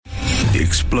The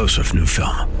explosive new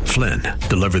film, Flynn,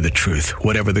 deliver the truth,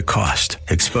 whatever the cost,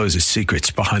 exposes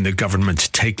secrets behind the government's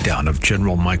takedown of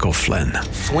General Michael Flynn.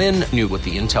 Flynn knew what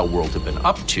the intel world had been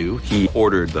up to. He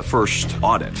ordered the first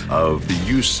audit of the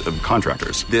use of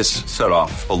contractors. This set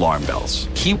off alarm bells.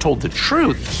 He told the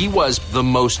truth. He was the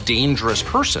most dangerous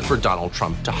person for Donald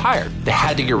Trump to hire. They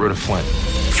had to get rid of Flynn.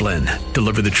 Flynn,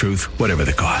 deliver the truth, whatever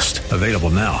the cost. Available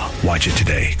now. Watch it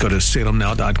today. Go to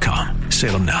salemnow.com.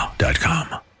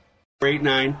 salemnow.com.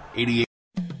 8988.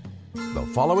 The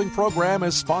following program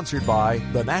is sponsored by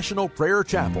the National Prayer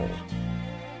Chapel.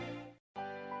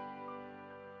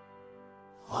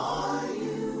 Are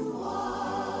you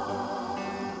washed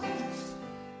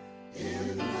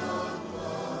in the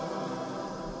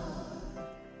blood,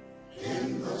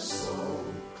 in the soul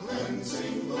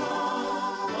cleansing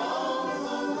blood of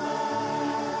the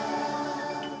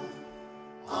Lamb?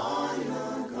 Are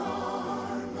your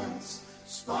garments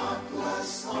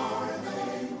spotless? Are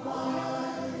they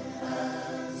white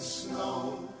as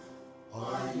snow?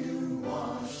 Are you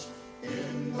washed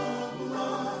in the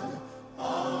blood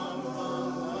of the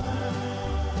Lamb?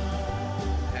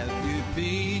 Have you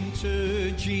been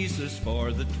to Jesus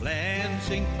for the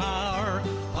cleansing power?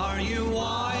 Are you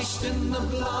washed in the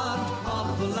blood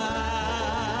of the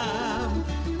Lamb?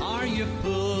 Are you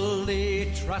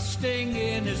fully trusting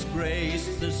in His grace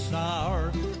this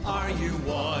hour? Are you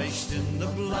washed in the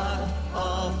blood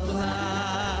of the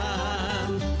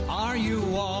Lamb? Are you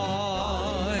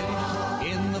washed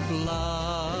in the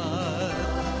blood,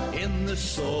 in the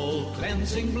soul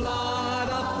cleansing blood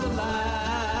of the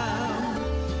Lamb?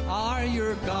 Are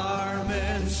your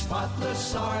garments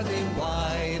spotless? Are they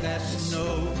white as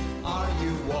snow? Are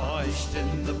you washed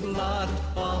in the blood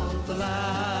of the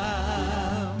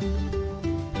Lamb?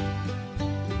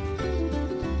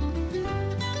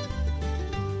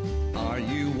 Are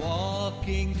you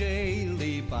walking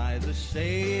daily by the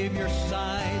Savior's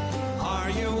side? Are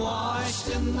you washed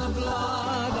in the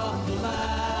blood of the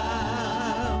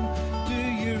Lamb? Do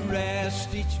you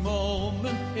rest each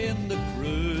moment in the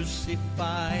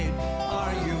crucified?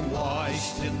 Are you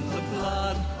washed in the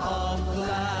blood of the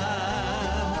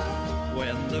Lamb?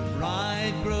 When the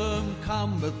bridegroom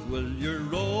cometh, will your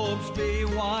robes be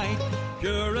white,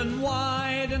 pure and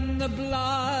white in the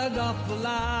blood of the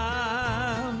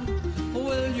Lamb?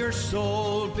 Will your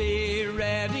soul be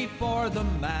ready for the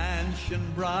mansion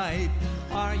bright?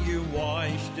 Are you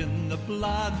washed in the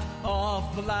blood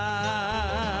of the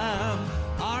Lamb?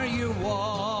 Are you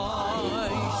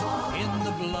washed in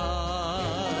the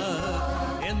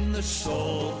blood, in the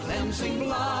soul cleansing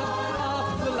blood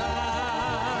of the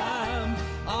Lamb?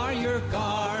 Are your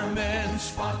garments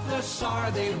spotless?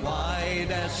 Are they white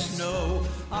as snow?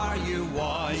 Are you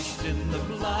washed in the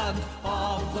blood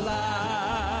of the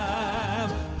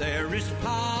Lamb? There is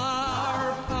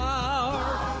power,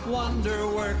 power,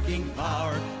 wonder-working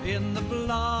power in the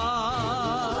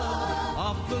blood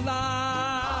of the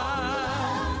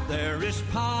Lamb. There is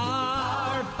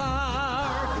power,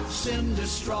 power,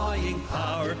 sin-destroying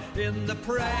power in the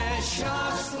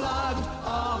precious blood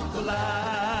of the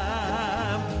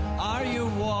Lamb. Are you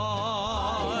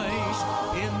washed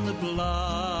in the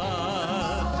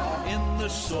blood, in the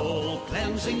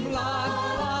soul-cleansing blood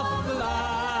of the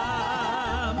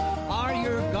Lamb? Are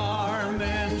your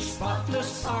garments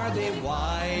spotless? Are they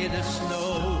white as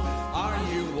snow? Are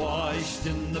you washed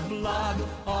in the blood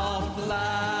of the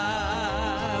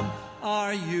Lamb?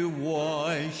 Are you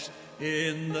washed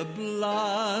in the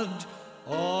blood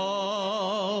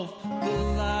of the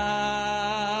Lamb?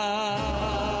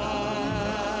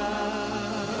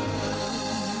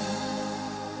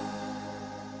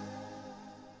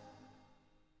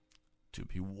 To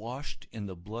be washed in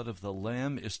the blood of the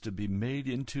Lamb is to be made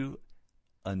into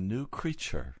a new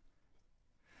creature,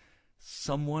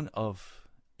 someone of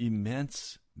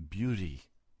immense beauty,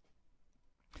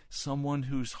 someone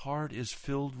whose heart is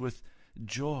filled with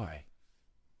joy,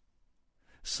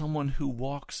 someone who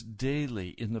walks daily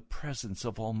in the presence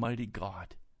of Almighty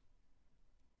God,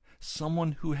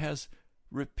 someone who has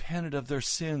repented of their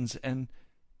sins and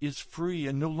is free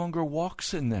and no longer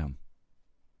walks in them.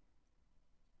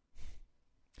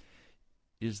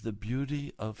 Is the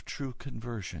beauty of true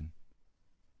conversion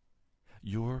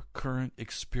your current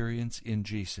experience in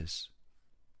Jesus?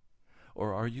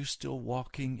 Or are you still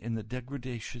walking in the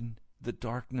degradation, the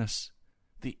darkness,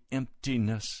 the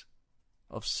emptiness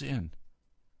of sin?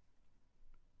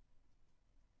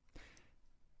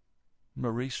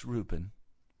 Maurice Rubin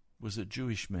was a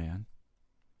Jewish man.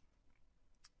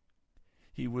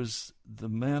 He was the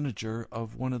manager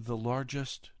of one of the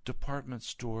largest department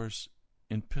stores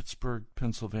in Pittsburgh,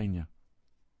 Pennsylvania.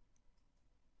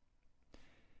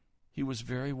 He was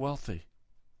very wealthy.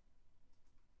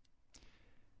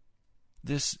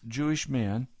 This Jewish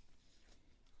man,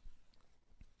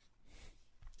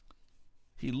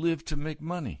 he lived to make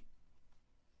money.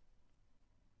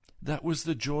 That was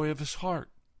the joy of his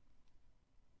heart.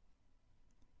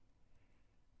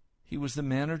 He was the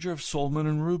manager of Solomon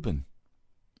and Reuben,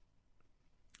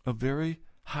 a very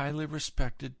highly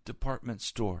respected department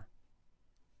store.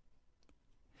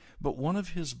 But one of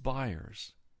his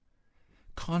buyers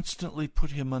constantly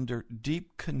put him under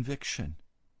deep conviction.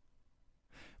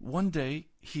 One day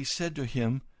he said to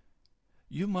him,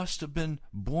 "You must have been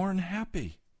born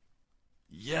happy."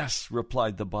 "Yes,"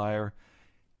 replied the buyer,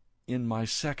 "in my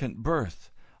second birth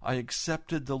I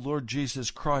accepted the Lord Jesus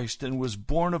Christ and was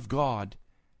born of God.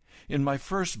 In my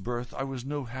first birth I was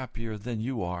no happier than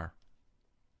you are."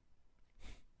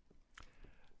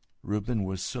 Reuben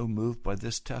was so moved by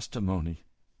this testimony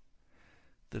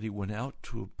that he went out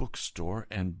to a bookstore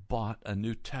and bought a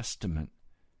New Testament.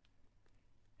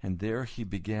 And there he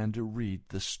began to read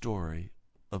the story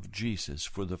of Jesus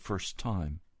for the first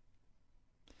time.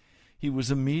 He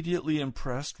was immediately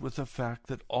impressed with the fact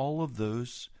that all of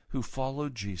those who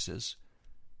followed Jesus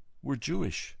were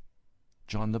Jewish.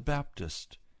 John the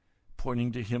Baptist,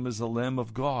 pointing to him as the Lamb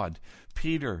of God,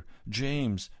 Peter,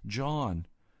 James, John,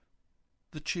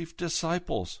 the chief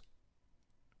disciples,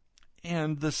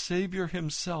 and the Savior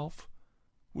himself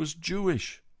was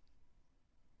Jewish.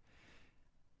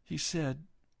 He said,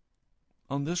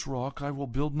 "On this rock I will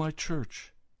build my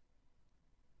church."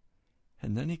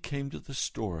 And then he came to the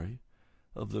story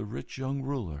of the rich young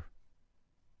ruler.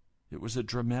 It was a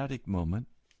dramatic moment.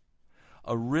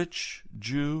 A rich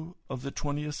Jew of the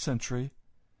 20th century,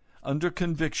 under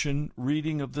conviction,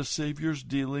 reading of the Savior's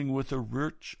dealing with a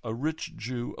rich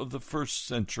Jew of the first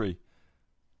century.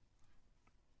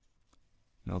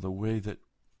 Now, the way that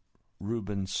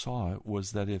Reuben saw it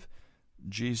was that if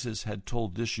Jesus had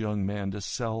told this young man to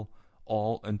sell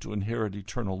all and to inherit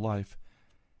eternal life,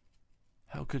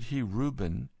 how could he,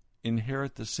 Reuben,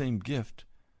 inherit the same gift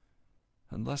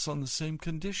unless on the same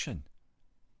condition?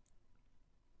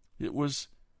 It was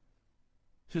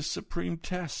his supreme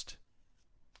test.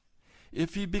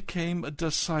 If he became a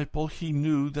disciple, he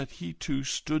knew that he too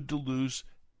stood to lose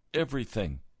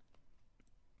everything.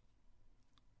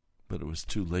 But it was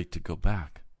too late to go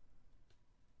back.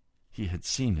 He had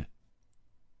seen it,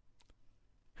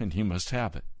 and he must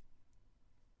have it,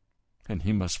 and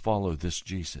he must follow this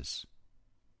Jesus.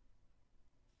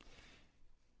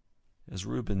 As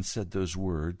Reuben said those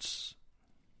words,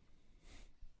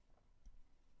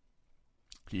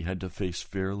 he had to face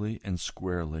fairly and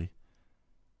squarely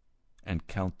and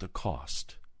count the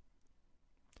cost.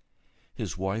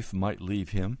 His wife might leave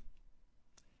him.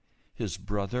 His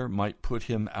brother might put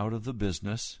him out of the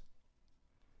business,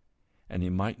 and he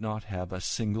might not have a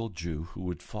single Jew who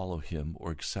would follow him or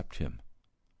accept him.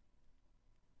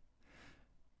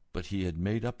 But he had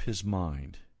made up his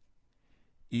mind.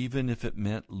 Even if it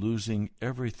meant losing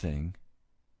everything,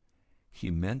 he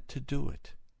meant to do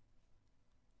it.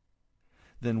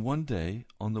 Then one day,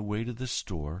 on the way to the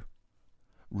store,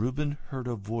 Reuben heard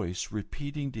a voice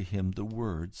repeating to him the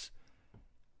words,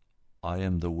 "I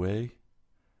am the way,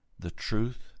 the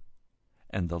truth,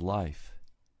 and the life.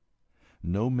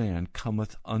 No man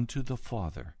cometh unto the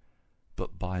Father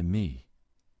but by me."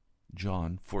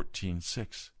 John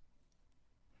 14:6.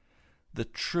 The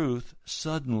truth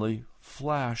suddenly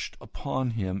flashed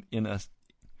upon him in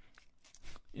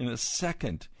a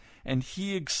second, and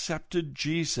he accepted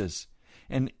Jesus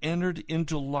and entered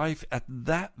into life at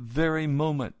that very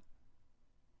moment.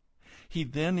 He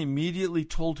then immediately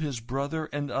told his brother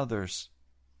and others,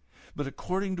 but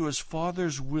according to his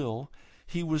Father's will,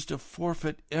 he was to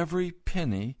forfeit every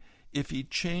penny if he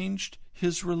changed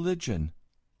his religion.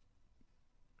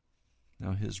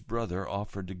 Now his brother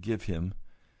offered to give him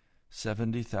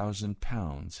 70,000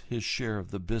 pounds, his share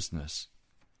of the business.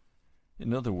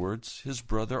 In other words, his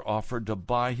brother offered to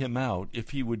buy him out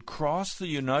if he would cross the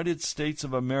United States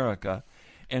of America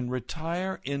and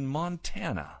retire in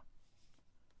Montana.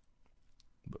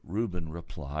 But Reuben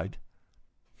replied,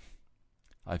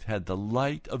 "I've had the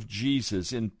light of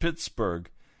Jesus in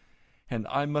Pittsburgh, and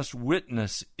I must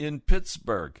witness in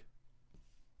Pittsburgh."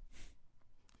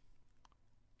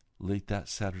 Late that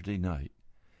Saturday night,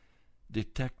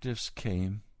 detectives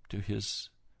came to his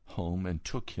home and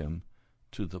took him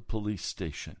to the police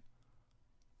station.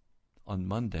 On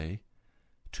Monday,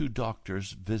 2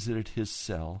 doctors visited his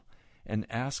cell and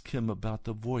asked him about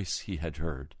the voice he had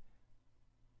heard.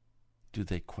 Do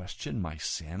they question my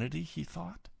sanity, he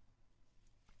thought?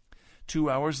 2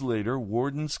 hours later,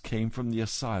 wardens came from the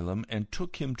asylum and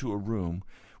took him to a room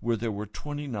where there were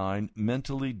 29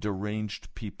 mentally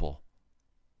deranged people.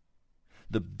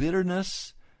 The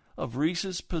bitterness of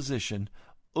Reese's position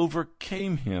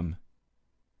overcame him.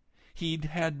 He'd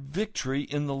had victory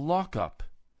in the lockup,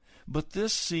 but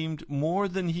this seemed more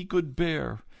than he could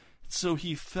bear. So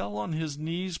he fell on his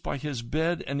knees by his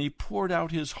bed and he poured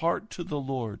out his heart to the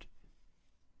Lord.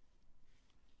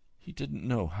 He didn't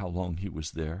know how long he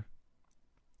was there.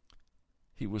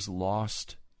 He was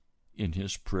lost in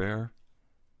his prayer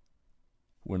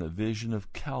when a vision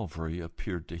of Calvary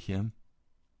appeared to him.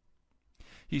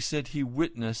 He said he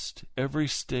witnessed every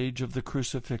stage of the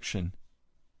crucifixion.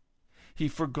 He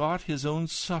forgot his own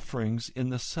sufferings in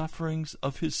the sufferings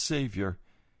of his Savior,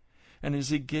 and as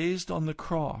he gazed on the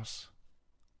cross,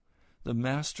 the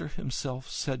Master himself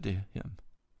said to him,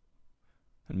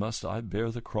 "And must I bear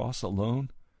the cross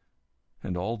alone,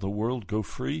 and all the world go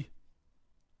free?"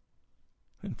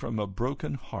 And from a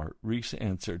broken heart, Reese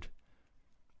answered,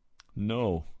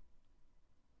 "No.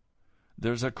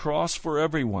 There's a cross for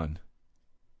everyone,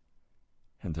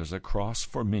 and there's a cross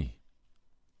for me."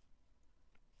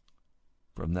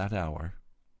 From that hour,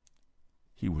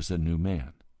 he was a new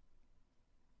man.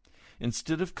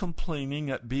 Instead of complaining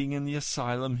at being in the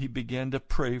asylum, he began to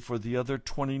pray for the other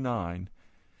 29.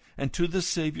 And to the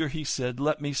Savior he said,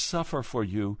 "Let me suffer for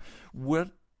you.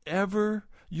 Whatever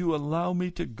you allow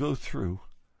me to go through,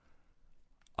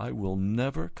 I will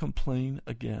never complain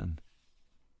again."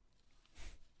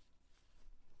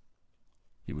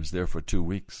 He was there for 2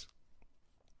 weeks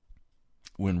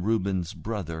when Reuben's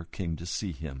brother came to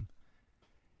see him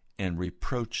and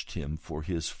reproached him for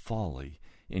his folly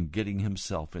in getting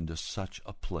himself into such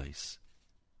a place.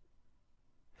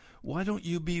 "Why don't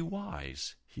you be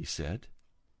wise?" he said.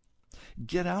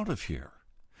 "Get out of here.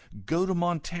 Go to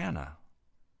Montana."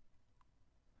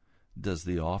 Does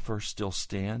the offer still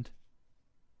stand?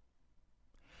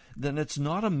 "Then it's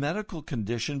not a medical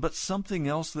condition, but something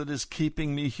else that is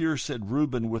keeping me here," said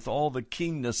Reuben with all the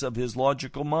keenness of his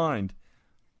logical mind.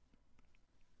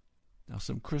 Now,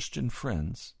 some Christian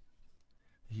friends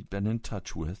he'd been in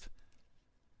touch with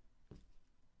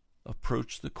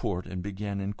approached the court and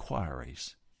began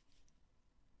inquiries.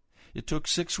 It took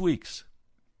 6 weeks.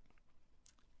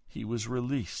 He was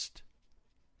released,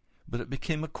 but it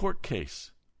became a court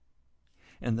case,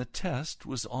 and the test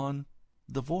was on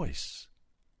the voice.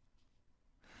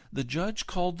 The judge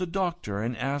called the doctor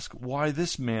and asked why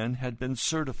this man had been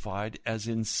certified as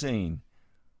insane.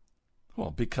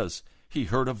 "Well, because he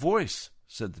heard a voice,"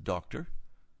 said the doctor.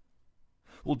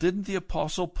 "Well, didn't the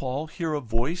Apostle Paul hear a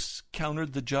voice?"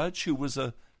 countered the judge, who was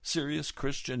a serious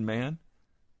Christian man.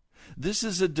 "This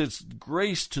is a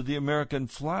disgrace to the American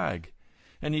flag,"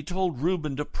 and he told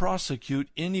Reuben to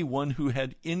prosecute anyone who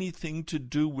had anything to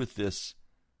do with this.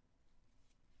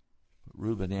 But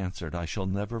Reuben answered, "I shall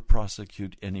never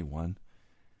prosecute anyone,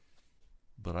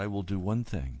 but I will do one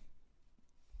thing.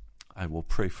 I will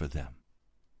pray for them."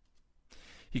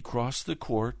 He crossed the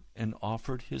court and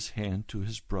offered his hand to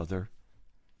his brother,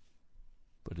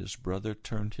 but his brother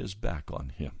turned his back on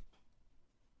him.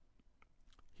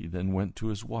 He then went to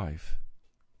his wife.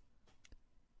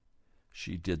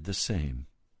 She did the same.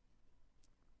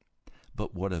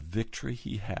 But what a victory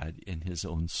he had in his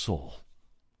own soul.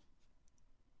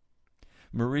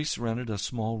 Maurice rented a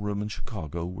small room in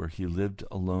Chicago where he lived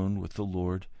alone with the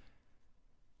Lord,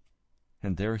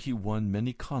 and there he won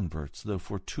many converts, though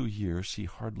for 2 years he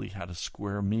hardly had a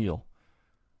square meal.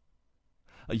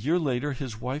 A year later,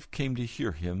 his wife came to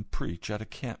hear him preach at a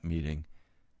camp meeting,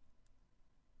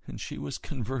 and she was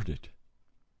converted.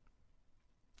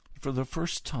 For the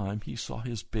first time, he saw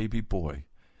his baby boy,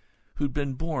 who'd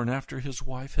been born after his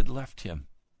wife had left him.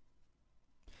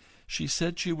 She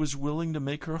said she was willing to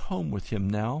make her home with him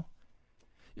now,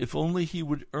 if only he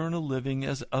would earn a living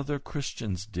as other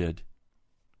Christians did.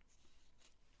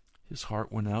 His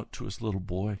heart went out to his little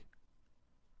boy.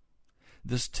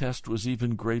 This test was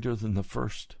even greater than the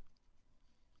first.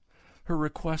 Her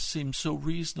request seemed so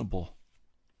reasonable,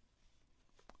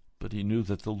 but he knew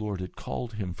that the Lord had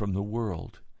called him from the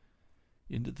world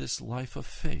into this life of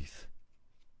faith.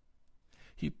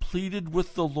 He pleaded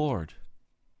with the Lord,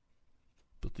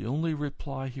 but the only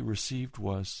reply he received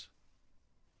was,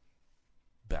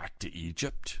 "Back to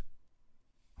Egypt?"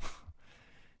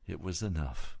 It was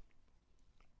enough.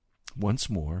 Once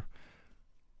more,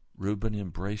 Reuben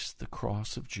embraced the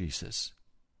cross of Jesus.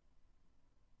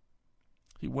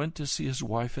 He went to see his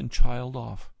wife and child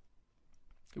off.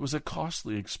 It was a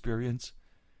costly experience,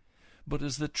 but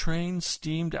as the train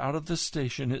steamed out of the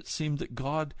station, it seemed that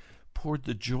God poured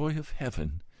the joy of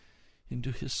heaven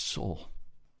into his soul.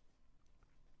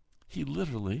 He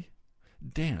literally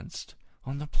danced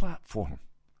on the platform.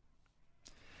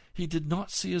 He did not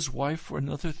see his wife for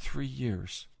another 3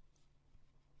 years.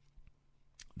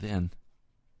 Then,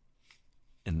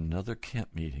 in another camp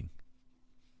meeting,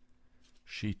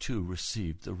 she too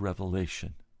received the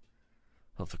revelation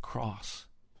of the cross.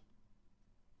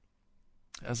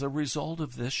 As a result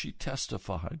of this, she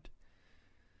testified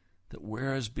that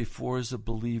whereas before as a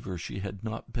believer she had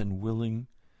not been willing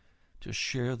to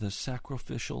share the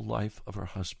sacrificial life of her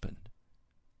husband,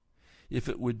 if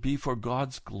it would be for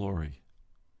God's glory,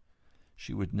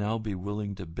 she would now be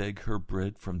willing to beg her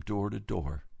bread from door to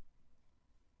door.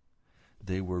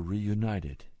 They were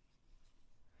reunited.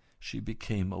 She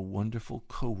became a wonderful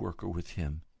co-worker with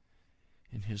him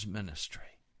in his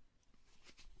ministry.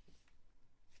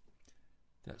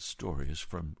 That story is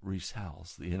from Rees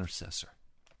Howells, the intercessor.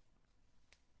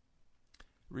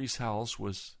 Rees Howells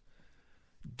was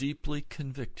deeply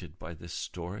convicted by this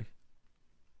story.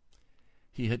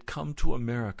 He had come to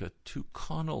America, to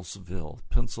Connellsville,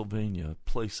 Pennsylvania, a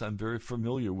place I'm very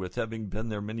familiar with, having been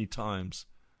there many times.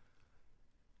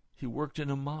 He worked in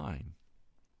a mine,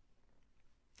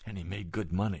 and he made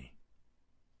good money.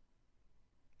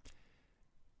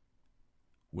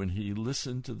 When he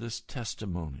listened to this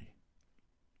testimony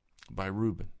by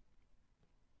Reuben,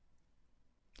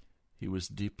 he was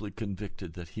deeply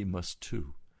convicted that he must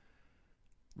too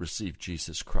receive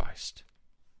Jesus Christ.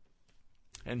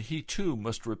 And he too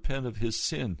must repent of his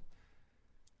sin.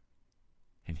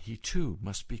 And he too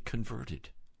must be converted.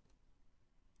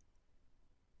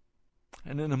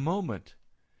 And in a moment,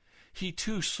 he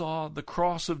too saw the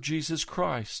cross of Jesus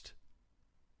Christ.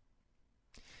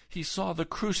 He saw the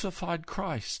crucified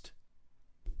Christ.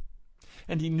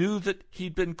 And he knew that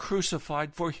he'd been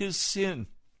crucified for his sin.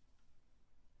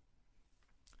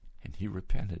 And he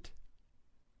repented.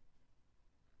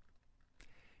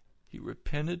 He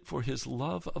repented for his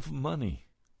love of money,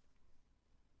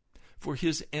 for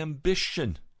his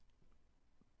ambition,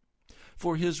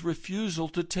 for his refusal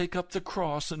to take up the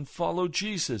cross and follow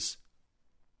Jesus.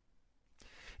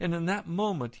 And in that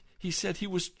moment, he said he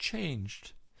was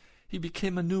changed. He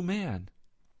became a new man.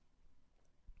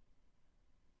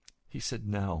 He said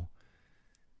now,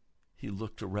 he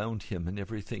looked around him and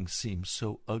everything seemed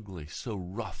so ugly, so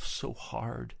rough, so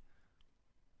hard.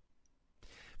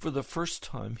 For the first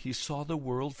time, he saw the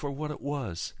world for what it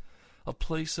was, a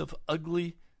place of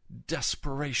ugly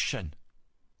desperation.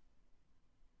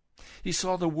 He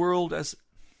saw the world as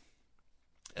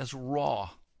raw.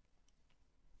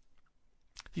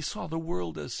 He saw the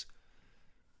world as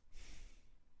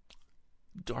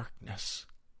darkness.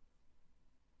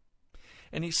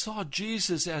 And he saw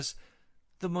Jesus as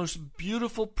the most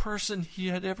beautiful person he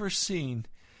had ever seen.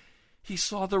 He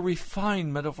saw the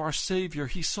refinement of our Savior.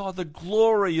 He saw the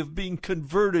glory of being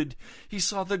converted. He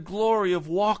saw the glory of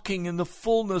walking in the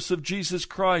fullness of Jesus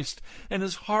Christ. And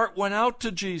his heart went out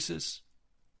to Jesus.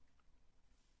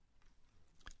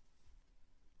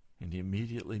 And he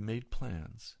immediately made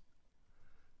plans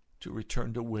to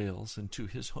return to Wales and to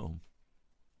his home.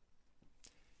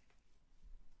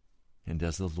 And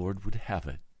as the Lord would have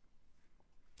it,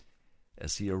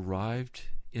 as he arrived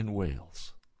in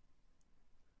Wales,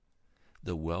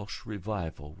 the Welsh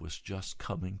revival was just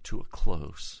coming to a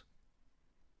close.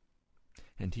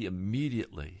 And he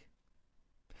immediately,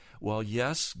 while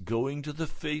yes, going to the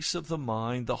face of the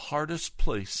mine, the hardest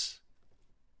place,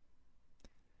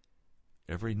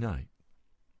 every night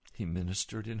he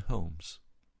ministered in homes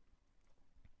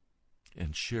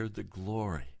and shared the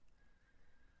glory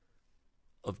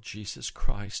of Jesus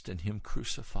Christ and him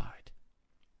crucified.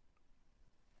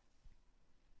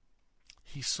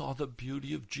 He saw the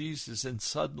beauty of Jesus, and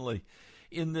suddenly,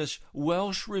 in this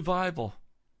Welsh revival,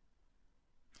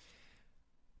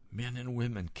 men and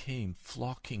women came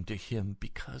flocking to him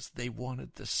because they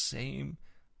wanted the same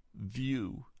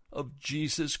view of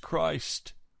Jesus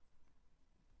Christ.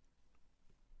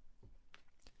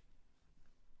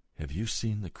 Have you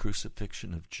seen the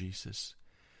crucifixion of Jesus?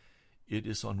 It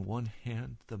is on one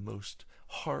hand the most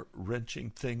heart-wrenching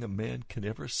thing a man can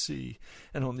ever see,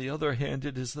 and on the other hand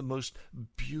it is the most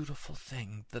beautiful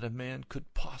thing that a man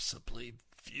could possibly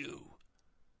view,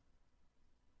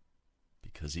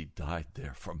 because he died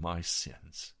there for my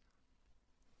sins.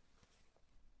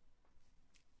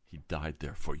 He died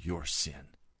there for your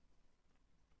sin.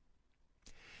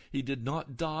 He did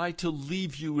not die to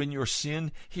leave you in your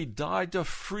sin. He died to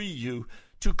free you,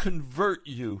 to convert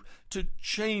you, to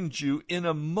change you in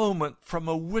a moment from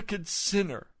a wicked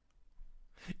sinner,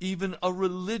 even a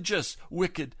religious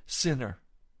wicked sinner,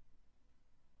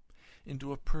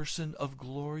 into a person of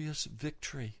glorious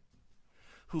victory,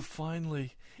 who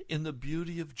finally, in the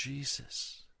beauty of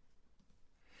Jesus,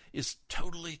 is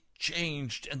totally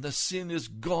changed and the sin is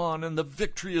gone and the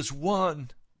victory is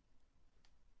won.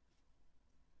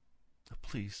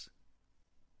 Please,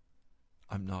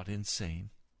 I'm not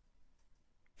insane.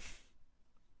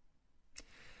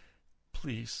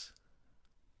 Please,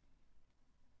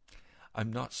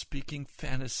 I'm not speaking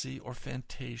fantasy or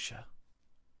fantasia.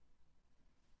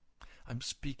 I'm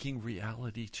speaking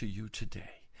reality to you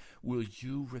today. Will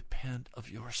you repent of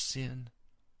your sin?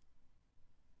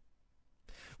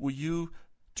 Will you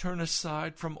turn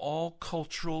aside from all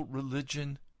cultural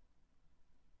religion?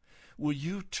 Will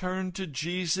you turn to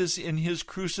Jesus in his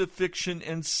crucifixion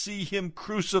and see him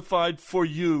crucified for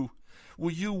you?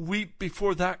 Will you weep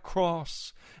before that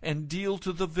cross and deal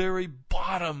to the very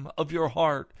bottom of your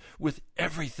heart with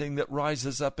everything that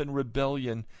rises up in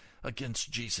rebellion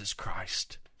against Jesus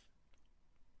Christ?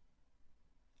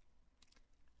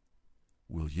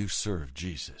 Will you serve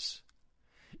Jesus,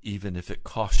 even if it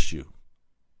costs you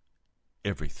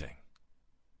everything?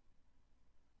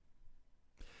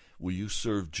 Will you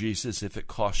serve Jesus if it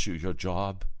costs you your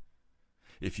job?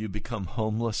 If you become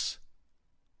homeless?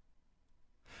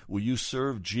 Will you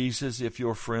serve Jesus if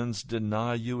your friends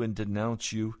deny you and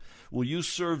denounce you? Will you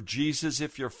serve Jesus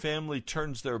if your family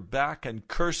turns their back and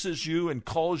curses you and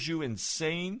calls you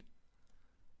insane?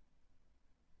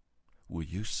 Will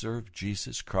you serve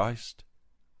Jesus Christ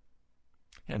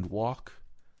and walk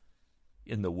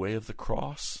in the way of the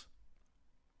cross?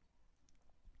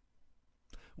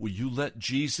 Will you let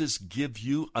Jesus give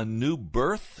you a new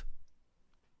birth?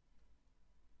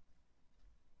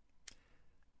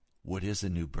 What is a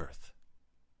new birth?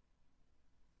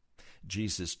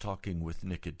 Jesus, talking with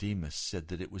Nicodemus, said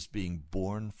that it was being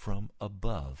born from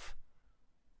above.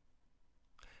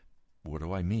 What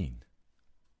do I mean?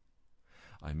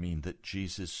 I mean that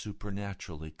Jesus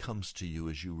supernaturally comes to you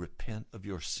as you repent of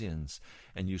your sins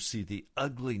and you see the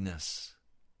ugliness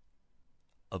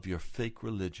of your fake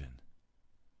religion.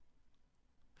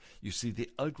 You see the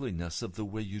ugliness of the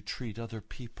way you treat other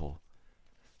people.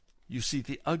 You see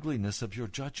the ugliness of your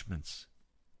judgments.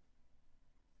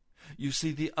 You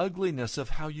see the ugliness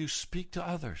of how you speak to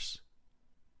others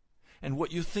and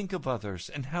what you think of others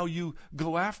and how you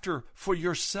go after for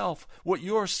yourself what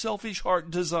your selfish heart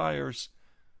desires.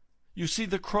 You see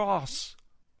the cross.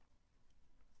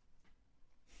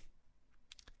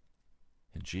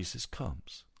 And Jesus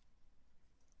comes.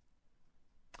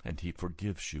 And he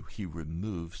forgives you. He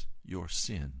removes your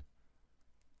sin.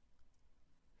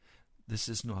 This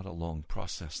is not a long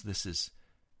process. This is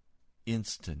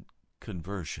instant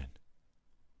conversion.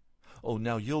 Oh,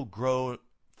 now you'll grow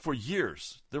for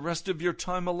years. The rest of your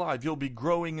time alive, you'll be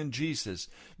growing in Jesus.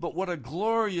 But what a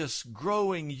glorious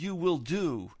growing you will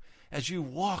do as you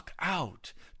walk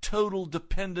out total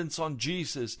dependence on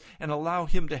Jesus and allow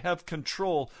him to have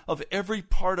control of every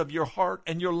part of your heart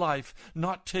and your life,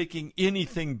 not taking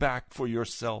anything back for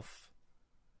yourself.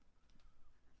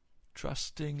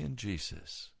 Trusting in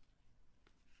Jesus.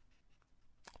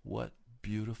 What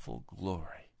beautiful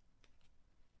glory.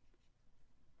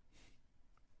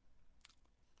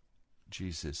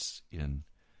 Jesus in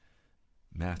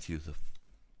Matthew, the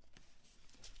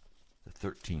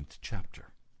 13th chapter,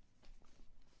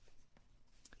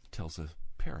 tells a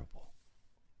parable.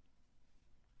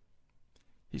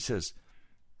 He says,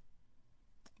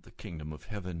 the kingdom of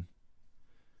heaven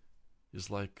is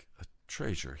like a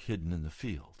treasure hidden in the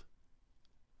field.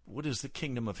 What is the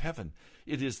kingdom of heaven?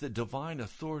 It is the divine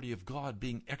authority of God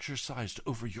being exercised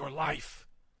over your life.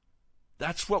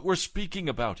 That's what we're speaking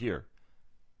about here.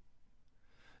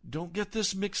 Don't get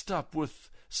this mixed up with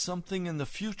something in the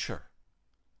future.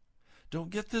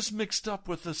 Don't get this mixed up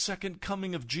with the second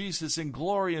coming of Jesus in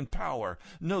glory and power.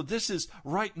 No, this is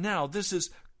right now. This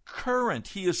is current.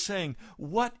 He is saying,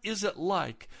 what is it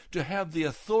like to have the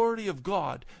authority of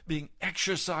God being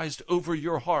exercised over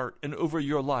your heart and over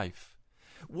your life?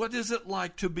 What is it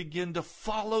like to begin to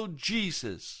follow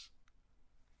Jesus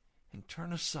and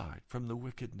turn aside from the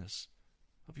wickedness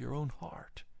of your own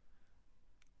heart?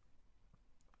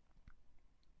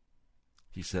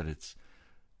 He said it's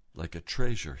like a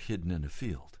treasure hidden in a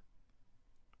field.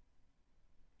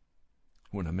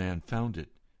 When a man found it,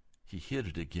 he hid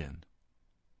it again.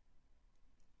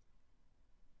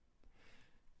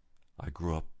 I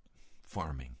grew up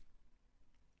farming.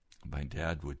 My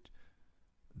dad would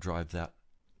drive that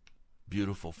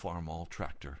beautiful farm-all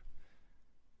tractor,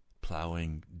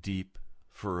 plowing deep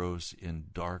furrows in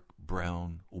dark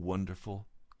brown, wonderful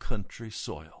country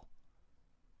soil.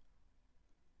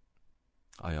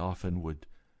 I often would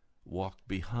walk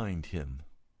behind him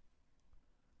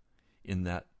in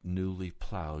that newly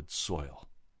plowed soil.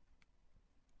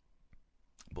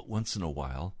 But once in a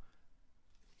while,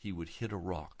 he would hit a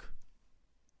rock,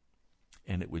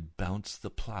 and it would bounce the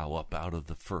plow up out of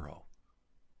the furrow.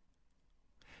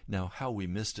 Now, how we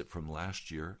missed it from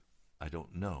last year, I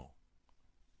don't know.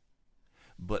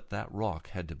 But that rock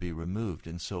had to be removed,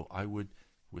 and so I would,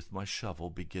 with my shovel,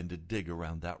 begin to dig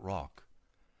around that rock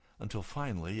until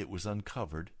finally it was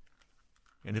uncovered.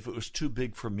 And if it was too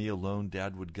big for me alone,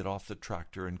 Dad would get off the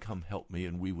tractor and come help me,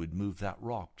 and we would move that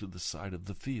rock to the side of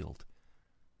the field.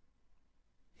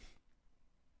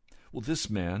 Well, this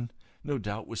man, no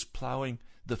doubt, was plowing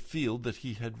the field that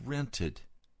he had rented.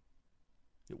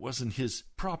 It wasn't his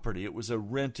property, it was a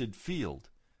rented field.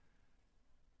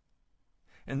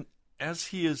 And as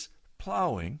he is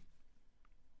plowing,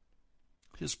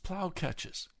 his plow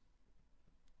catches.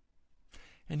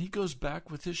 And he goes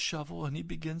back with his shovel and he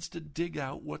begins to dig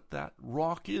out what that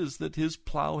rock is that his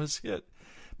plow has hit.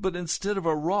 But instead of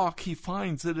a rock, he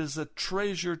finds it is a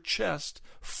treasure chest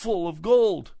full of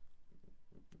gold.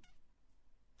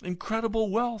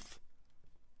 Incredible wealth.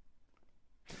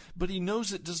 But he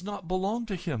knows it does not belong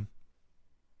to him.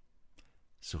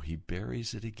 So he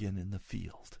buries it again in the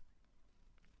field.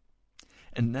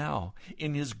 And now,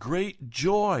 in his great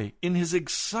joy, in his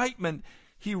excitement,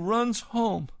 he runs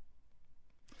home.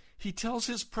 He tells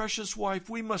his precious wife,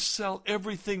 "We must sell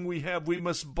everything we have. We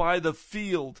must buy the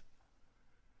field."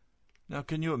 Now,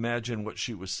 can you imagine what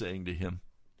she was saying to him?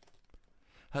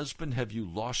 "Husband, have you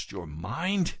lost your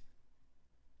mind?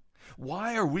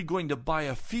 Why are we going to buy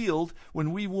a field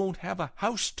when we won't have a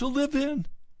house to live in?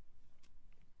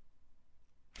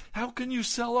 How can you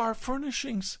sell our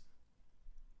furnishings?"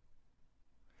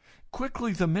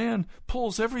 Quickly, the man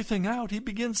pulls everything out. He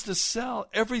begins to sell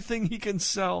everything he can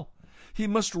sell. He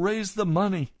must raise the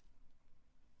money.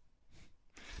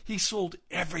 He sold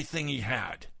everything he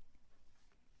had.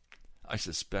 I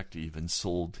suspect he even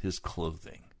sold his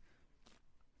clothing.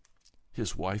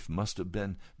 His wife must have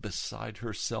been beside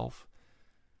herself,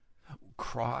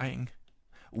 crying,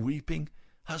 weeping.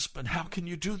 "Husband, how can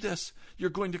you do this? You're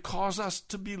going to cause us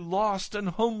to be lost and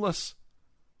homeless."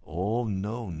 Oh,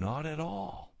 no, not at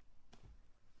all.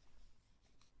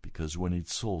 Because when he'd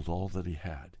sold all that he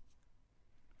had,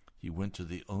 he went to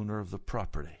the owner of the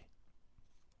property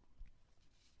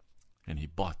and he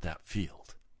bought that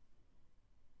field.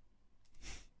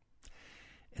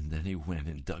 And then he went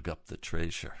and dug up the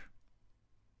treasure.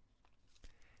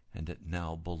 And it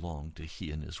now belonged to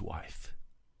he and his wife.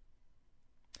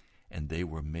 And they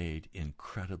were made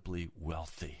incredibly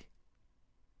wealthy.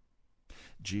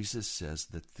 Jesus says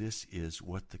that this is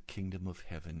what the kingdom of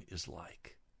heaven is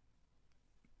like.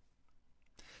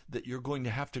 That you're going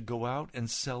to have to go out and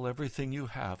sell everything you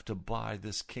have to buy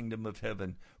this kingdom of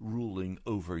heaven ruling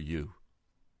over you.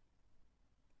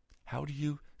 How do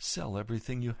you sell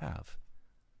everything you have?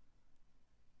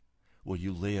 Well,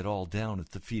 you lay it all down at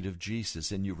the feet of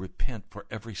Jesus and you repent for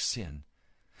every sin.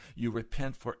 You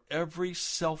repent for every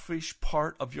selfish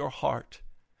part of your heart.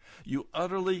 You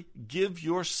utterly give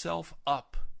yourself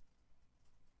up.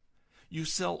 You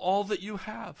sell all that you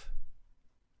have.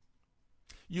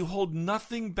 You hold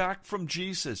nothing back from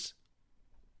Jesus.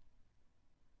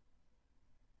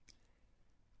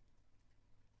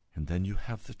 And then you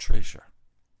have the treasure.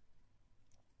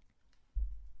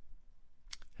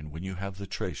 And when you have the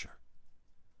treasure,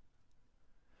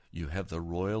 you have the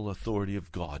royal authority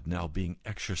of God now being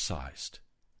exercised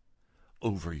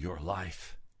over your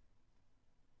life.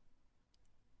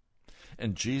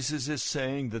 And Jesus is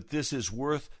saying that this is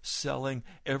worth selling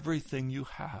everything you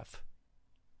have.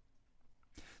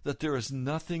 That there is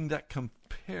nothing that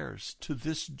compares to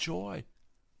this joy.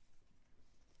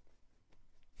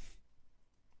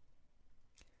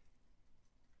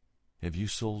 Have you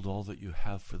sold all that you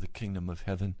have for the kingdom of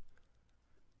heaven?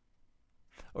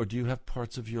 Or do you have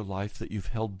parts of your life that you've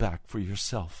held back for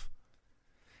yourself?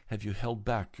 Have you held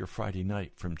back your Friday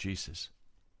night from Jesus?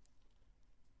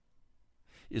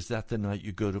 Is that the night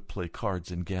you go to play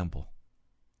cards and gamble?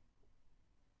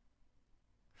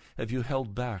 Have you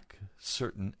held back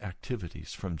certain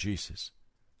activities from Jesus?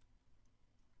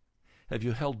 Have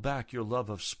you held back your love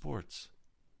of sports?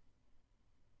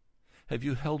 Have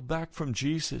you held back from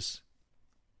Jesus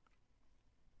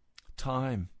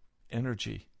time,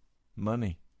 energy,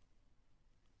 money?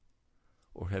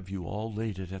 Or have you all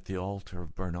laid it at the altar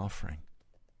of burnt offering?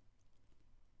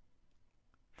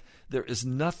 There is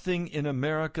nothing in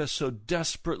America so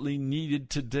desperately needed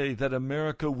today that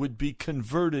America would be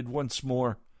converted once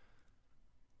more.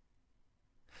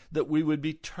 That we would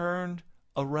be turned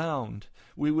around.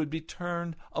 We would be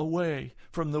turned away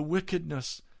from the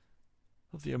wickedness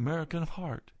of the American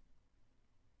heart.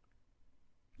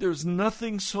 There's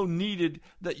nothing so needed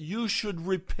that you should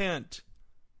repent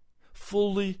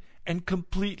fully and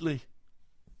completely.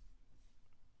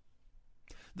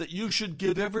 that you should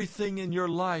give everything in your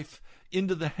life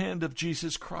into the hand of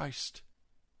Jesus Christ,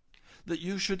 that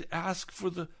you should ask for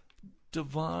the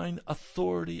divine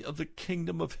authority of the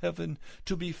kingdom of heaven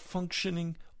to be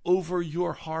functioning over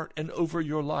your heart and over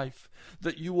your life,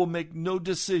 that you will make no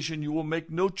decision, you will make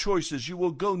no choices, you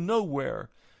will go nowhere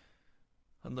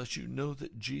unless you know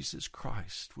that Jesus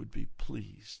Christ would be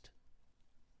pleased.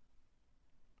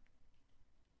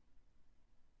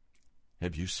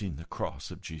 Have you seen the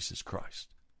cross of Jesus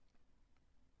Christ?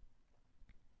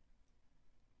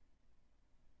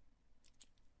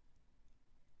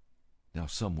 Now,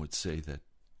 some would say that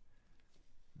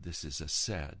this is a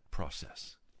sad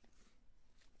process.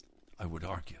 I would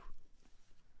argue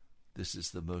this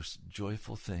is the most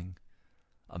joyful thing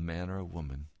a man or a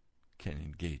woman can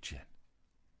engage in.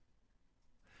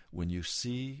 When you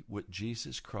see what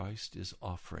Jesus Christ is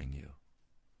offering you,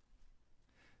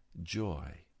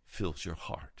 joy fills your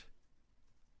heart.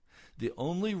 The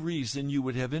only reason you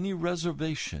would have any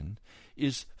reservation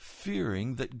is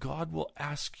fearing that God will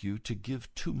ask you to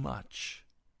give too much,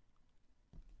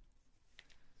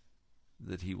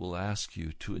 that he will ask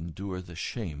you to endure the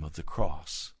shame of the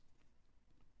cross.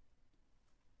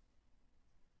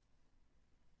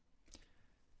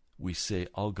 We say,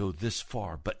 I'll go this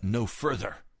far, but no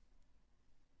further.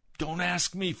 Don't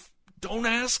ask me, don't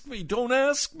ask me, don't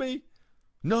ask me.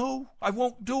 No, I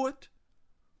won't do it.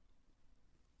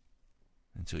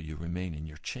 Until you remain in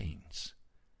your chains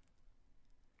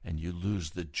and you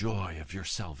lose the joy of your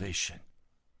salvation.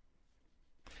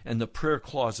 And the prayer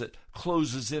closet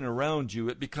closes in around you.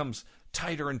 It becomes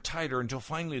tighter and tighter until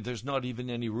finally there's not even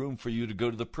any room for you to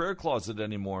go to the prayer closet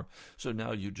anymore. So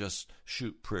now you just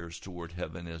shoot prayers toward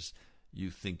heaven as you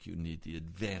think you need the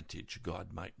advantage God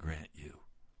might grant you.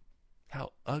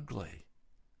 How ugly.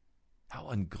 How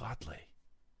ungodly.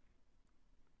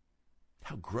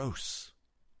 How gross.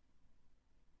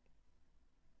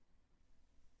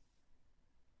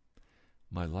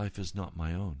 My life is not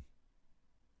my own.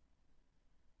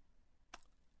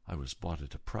 I was bought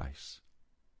at a price.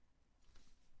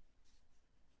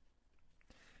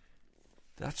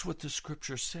 That's what the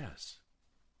scripture says.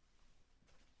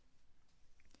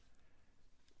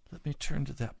 Let me turn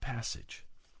to that passage.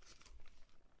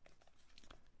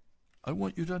 I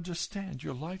want you to understand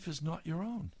your life is not your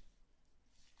own.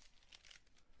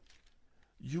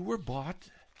 You were bought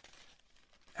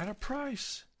at a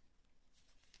price.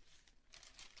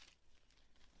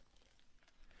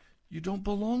 You don't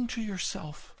belong to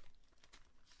yourself.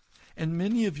 And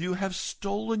many of you have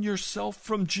stolen yourself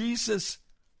from Jesus.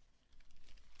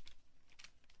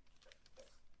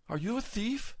 Are you a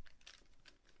thief?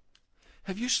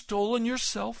 Have you stolen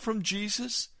yourself from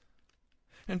Jesus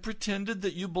and pretended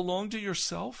that you belong to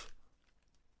yourself?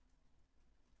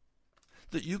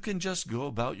 That you can just go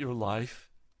about your life?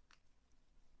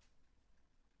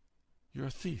 You're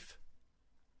a thief.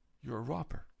 You're a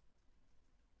robber.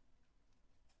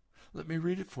 Let me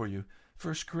read it for you.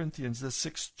 1 Corinthians, the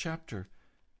 6th chapter.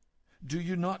 Do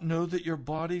you not know that your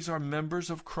bodies are members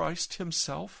of Christ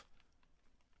himself?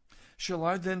 Shall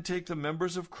I then take the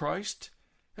members of Christ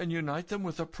and unite them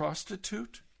with a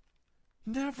prostitute?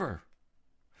 Never.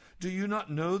 Do you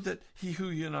not know that he who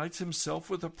unites himself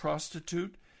with a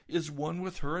prostitute is one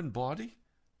with her in body?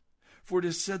 For it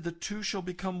is said, the two shall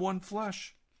become one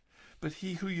flesh. But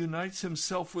he who unites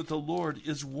himself with the Lord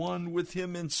is one with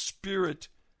him in spirit.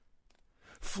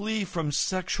 Flee from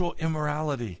sexual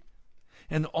immorality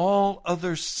and all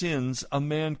other sins a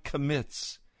man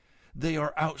commits. They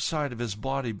are outside of his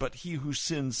body, but he who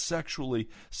sins sexually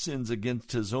sins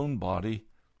against his own body.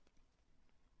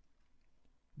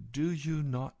 Do you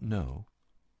not know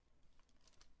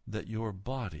that your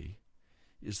body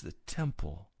is the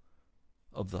temple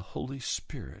of the Holy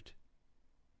Spirit,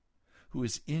 who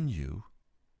is in you,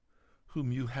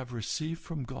 whom you have received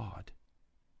from God?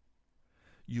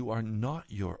 You are not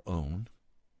your own.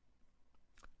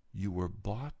 You were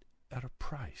bought at a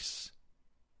price.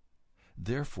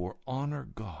 Therefore, honor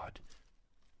God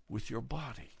with your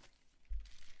body.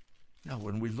 Now,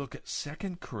 when we look at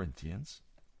 2 Corinthians,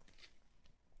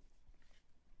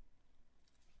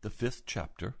 the 5th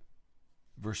chapter,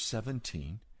 verse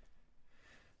 17,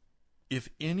 if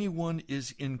anyone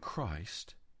is in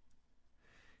Christ,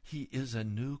 he is a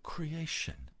new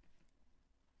creation.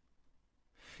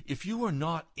 If you are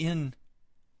not in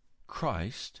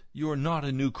Christ, you are not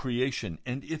a new creation.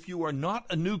 And if you are not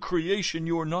a new creation,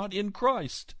 you are not in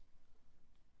Christ.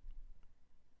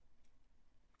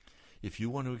 If you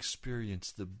want to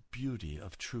experience the beauty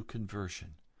of true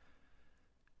conversion,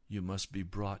 you must be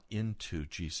brought into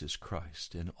Jesus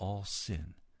Christ, and all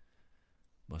sin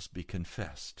must be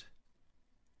confessed.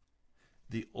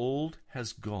 The old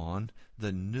has gone,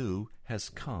 the new has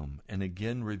come. And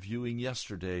again, reviewing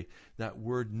yesterday, that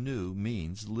word new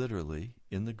means literally,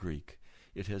 in the Greek,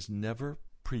 it has never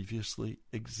previously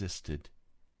existed.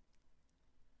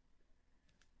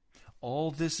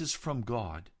 All this is from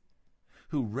God,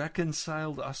 who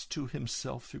reconciled us to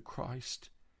himself through Christ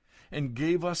and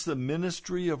gave us the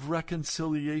ministry of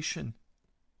reconciliation.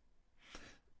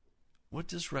 What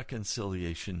does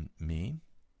reconciliation mean?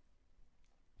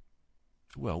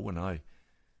 Well, when I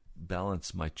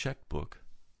balance my checkbook,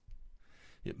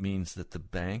 it means that the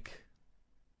bank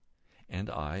and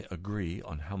I agree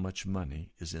on how much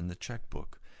money is in the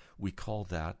checkbook. We call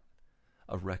that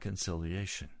a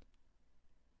reconciliation.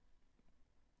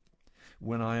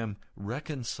 When I am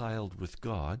reconciled with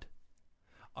God,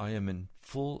 I am in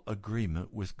full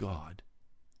agreement with God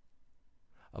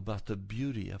about the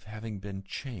beauty of having been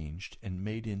changed and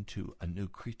made into a new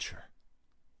creature.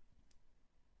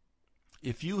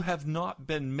 If you have not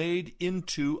been made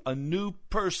into a new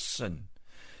person,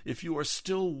 if you are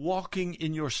still walking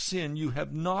in your sin, you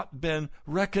have not been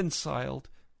reconciled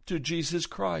to Jesus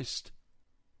Christ.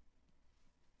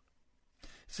 It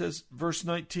says, verse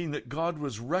 19, that God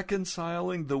was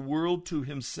reconciling the world to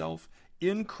himself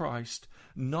in Christ,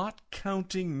 not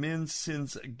counting men's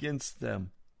sins against them.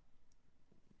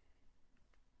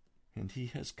 And he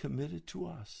has committed to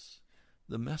us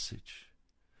the message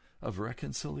of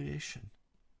reconciliation.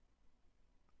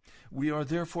 We are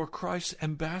therefore Christ's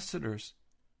ambassadors,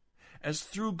 as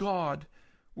through God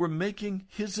we're making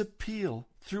his appeal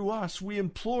through us. We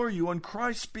implore you on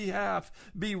Christ's behalf,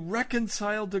 be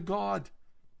reconciled to God.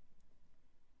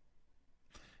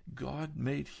 God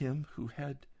made him who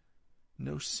had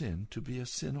no sin to be a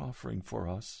sin offering for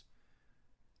us,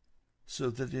 so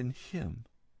that in him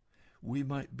we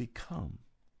might become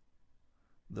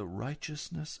the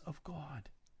righteousness of God.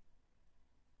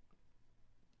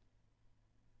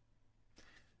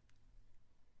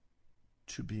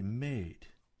 To be made,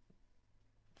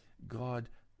 God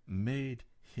made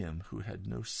him who had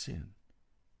no sin.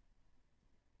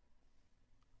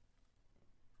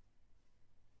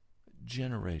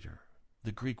 Generator.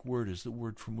 The Greek word is the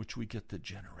word from which we get the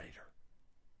generator.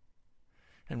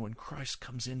 And when Christ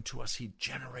comes into us, he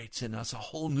generates in us a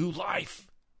whole new life.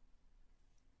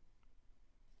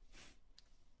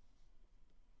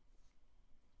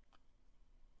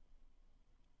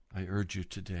 I urge you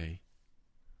today,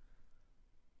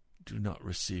 do not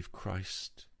receive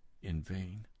Christ in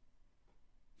vain.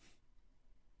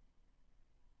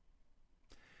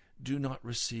 Do not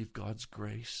receive God's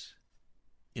grace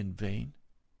in vain,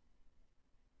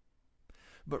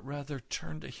 but rather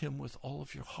turn to him with all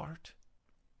of your heart.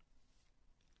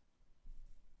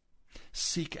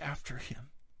 Seek after him.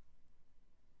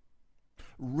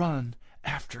 Run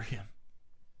after him.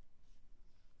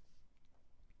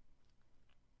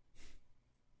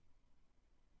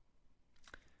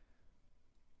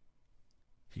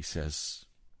 He says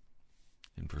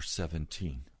in verse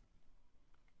 17,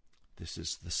 this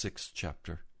is the 6th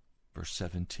chapter, verse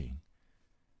 17,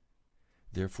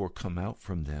 therefore come out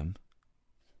from them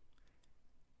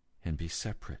and be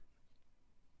separate,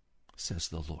 says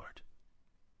the Lord.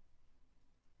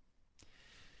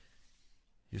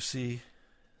 You see,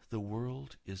 the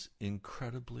world is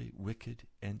incredibly wicked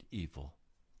and evil.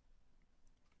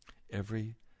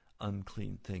 Every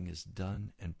unclean thing is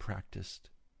done and practiced.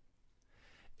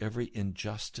 Every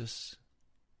injustice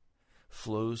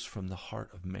flows from the heart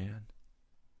of man.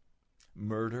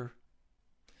 Murder,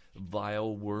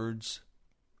 vile words,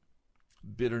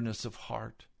 bitterness of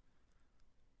heart.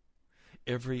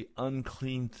 Every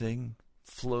unclean thing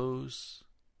flows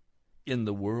in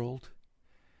the world,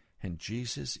 and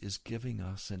Jesus is giving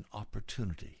us an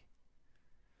opportunity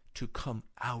to come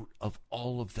out of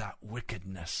all of that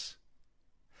wickedness,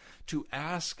 to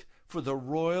ask for the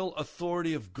royal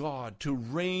authority of God to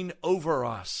reign over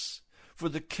us, for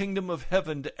the kingdom of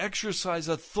heaven to exercise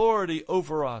authority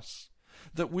over us,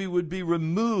 that we would be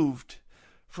removed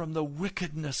from the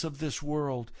wickedness of this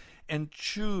world and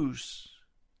choose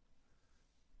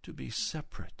to be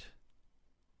separate,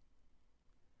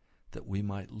 that we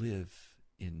might live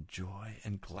in joy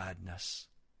and gladness.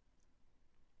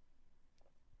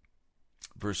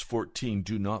 Verse 14,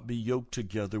 do not be yoked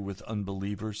together with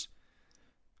unbelievers.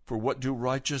 For what do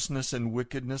righteousness and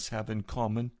wickedness have in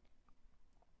common?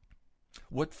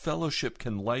 What fellowship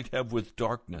can light have with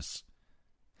darkness?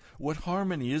 What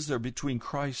harmony is there between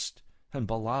Christ and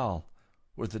Belial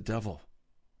or the devil?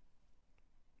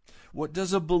 What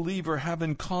does a believer have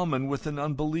in common with an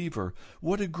unbeliever?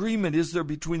 What agreement is there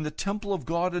between the temple of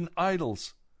God and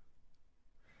idols?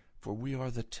 For we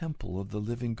are the temple of the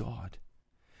living God,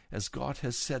 As God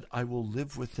has said, I will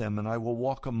live with them, and I will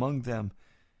walk among them,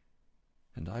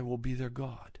 and I will be their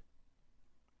God.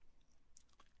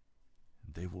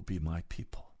 And they will be my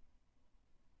people.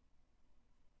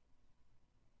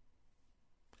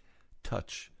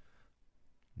 Touch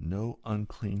no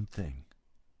unclean thing,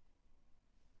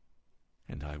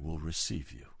 and I will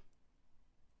receive you.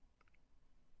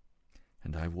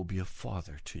 And I will be a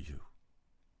father to you,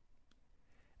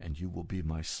 and you will be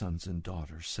my sons and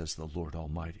daughters, says the Lord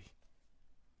Almighty.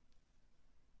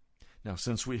 Now,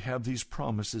 since we have these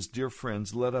promises, dear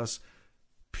friends, let us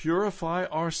purify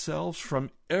ourselves from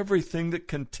everything that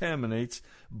contaminates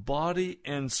body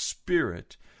and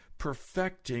spirit,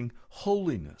 perfecting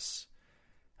holiness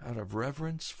out of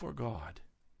reverence for God.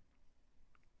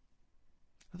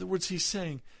 In other words, he's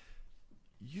saying,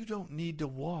 you don't need to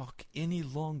walk any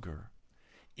longer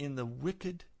in the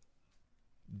wicked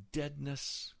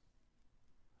deadness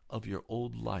of your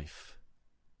old life.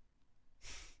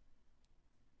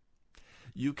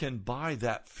 You can buy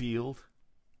that field,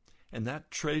 and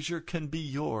that treasure can be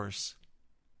yours.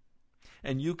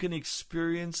 And you can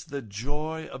experience the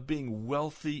joy of being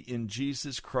wealthy in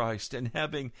Jesus Christ and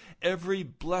having every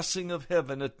blessing of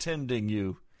heaven attending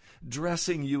you,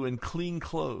 dressing you in clean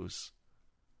clothes,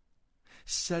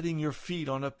 setting your feet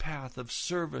on a path of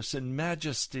service and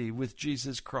majesty with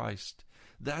Jesus Christ.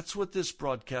 That's what this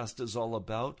broadcast is all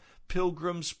about.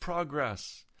 Pilgrim's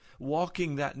Progress,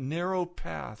 walking that narrow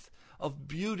path of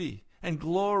beauty and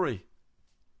glory,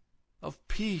 of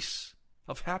peace,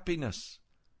 of happiness,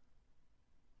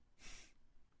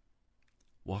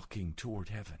 walking toward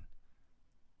heaven,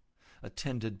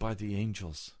 attended by the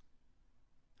angels,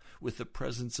 with the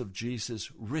presence of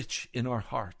Jesus rich in our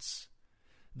hearts.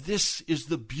 This is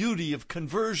the beauty of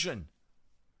conversion.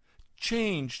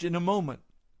 Changed in a moment,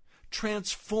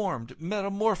 transformed,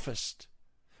 metamorphosed,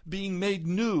 being made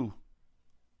new.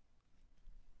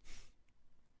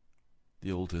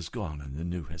 The old has gone and the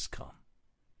new has come.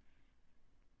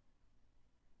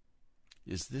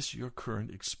 Is this your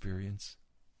current experience?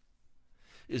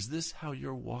 Is this how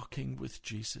you're walking with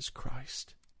Jesus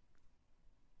Christ?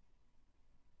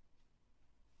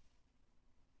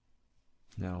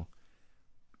 Now,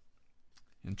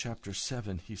 in chapter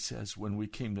 7, he says, when we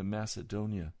came to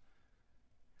Macedonia,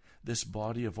 this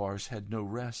body of ours had no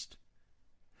rest.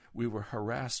 We were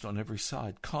harassed on every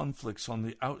side, conflicts on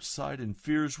the outside and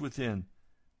fears within.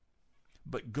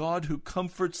 But God, who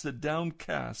comforts the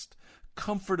downcast,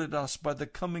 comforted us by the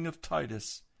coming of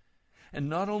Titus, and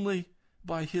not only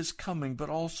by his coming, but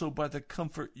also by the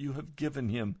comfort you have given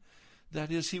him.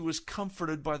 That is, he was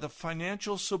comforted by the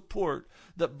financial support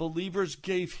that believers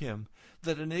gave him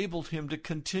that enabled him to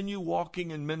continue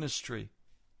walking in ministry.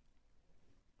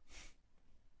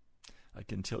 I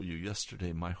can tell you,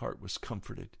 yesterday my heart was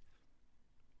comforted.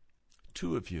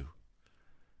 2 of you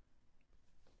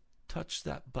touch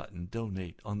that button,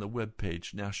 donate, on the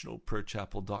webpage,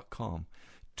 nationalprayerchapel.com.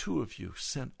 2 of you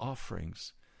sent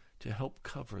offerings to help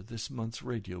cover this month's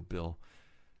radio bill.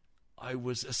 I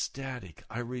was ecstatic.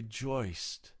 I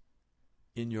rejoiced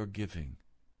in your giving.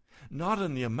 Not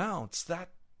in the amounts. That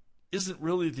isn't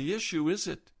really the issue, is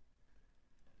it?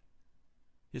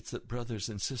 It's that brothers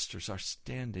and sisters are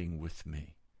standing with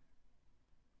me.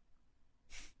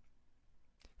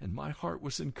 And my heart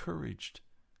was encouraged.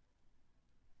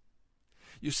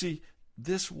 You see,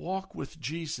 this walk with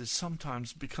Jesus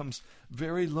sometimes becomes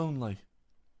very lonely.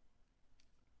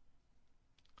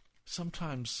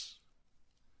 Sometimes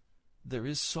there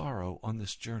is sorrow on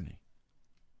this journey.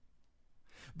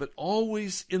 But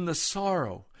always in the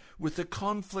sorrow, with the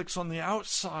conflicts on the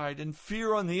outside and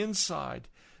fear on the inside,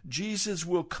 Jesus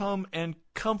will come and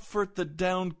comfort the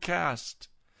downcast.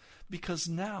 Because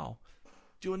now,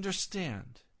 do you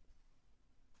understand?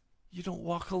 You don't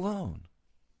walk alone.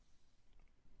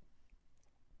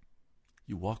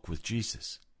 You walk with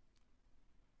Jesus.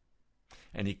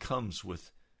 And he comes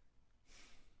with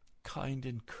kind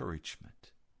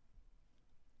encouragement.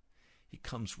 He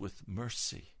comes with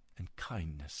mercy and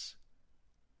kindness.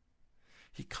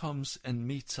 He comes and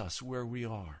meets us where we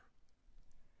are.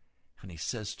 And he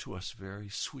says to us very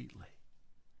sweetly,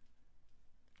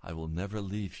 I will never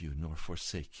leave you nor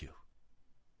forsake you.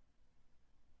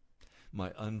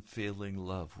 My unfailing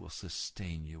love will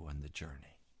sustain you on the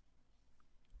journey.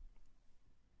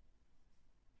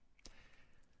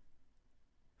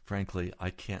 Frankly, I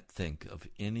can't think of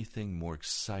anything more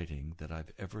exciting that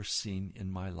I've ever seen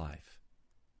in my life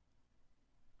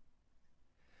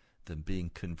than being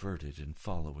converted and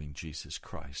following Jesus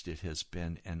Christ. It has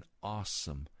been an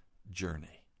awesome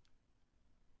journey.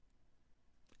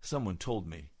 Someone told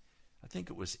me, I think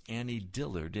it was Annie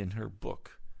Dillard in her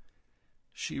book,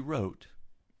 she wrote,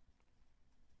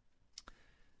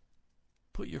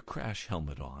 Put your crash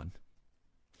helmet on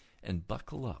and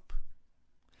buckle up.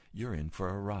 You're in for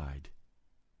a ride.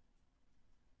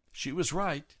 She was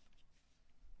right.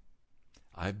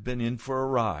 I've been in for a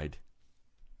ride.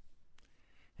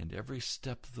 And every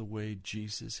step of the way,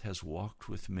 Jesus has walked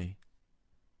with me.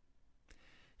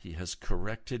 He has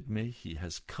corrected me. He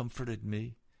has comforted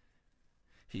me.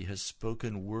 He has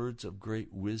spoken words of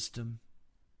great wisdom.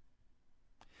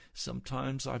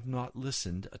 Sometimes I've not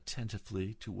listened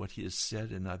attentively to what he has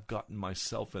said, and I've gotten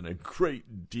myself in a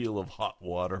great deal of hot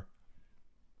water.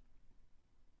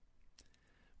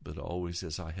 But always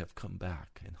as I have come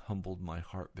back and humbled my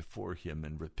heart before him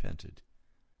and repented.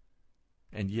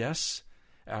 And yes,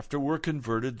 after we're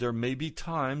converted, there may be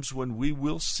times when we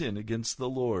will sin against the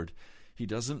Lord. He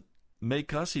doesn't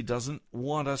make us. He doesn't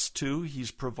want us to.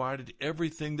 He's provided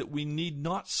everything that we need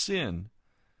not sin.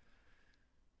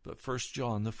 But 1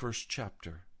 John, the first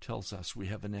chapter, tells us we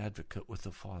have an advocate with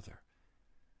the Father.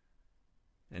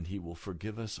 And he will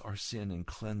forgive us our sin and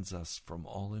cleanse us from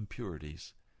all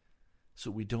impurities,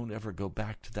 so we don't ever go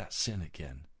back to that sin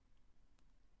again.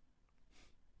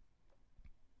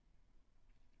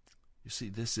 You see,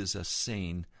 this is a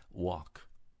sane walk.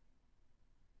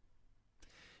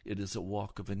 It is a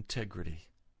walk of integrity.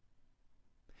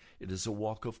 It is a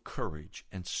walk of courage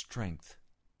and strength.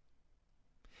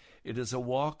 It is a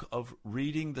walk of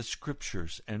reading the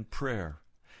Scriptures and prayer.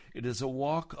 It is a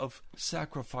walk of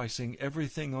sacrificing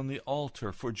everything on the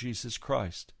altar for Jesus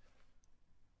Christ.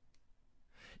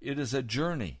 It is a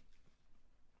journey.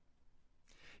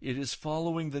 It is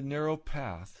following the narrow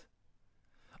path,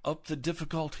 up the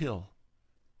difficult hill,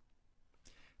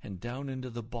 and down into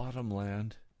the bottom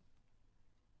land.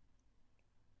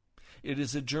 It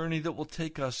is a journey that will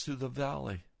take us through the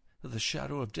valley of the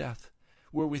shadow of death,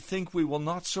 where we think we will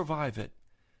not survive it.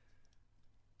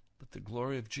 But the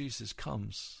glory of Jesus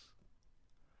comes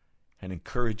and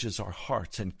encourages our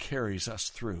hearts and carries us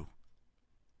through.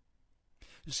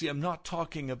 You see, I'm not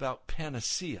talking about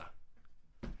panacea.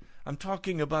 I'm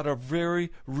talking about a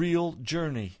very real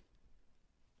journey.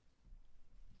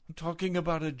 I'm talking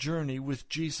about a journey with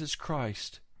Jesus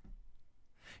Christ.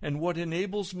 And what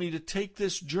enables me to take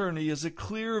this journey is a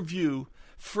clear view,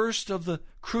 first of the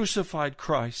crucified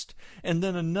Christ, and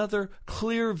then another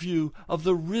clear view of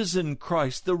the risen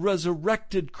Christ, the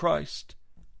resurrected Christ.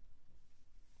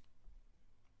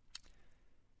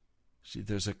 See,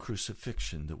 there's a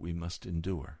crucifixion that we must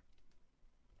endure.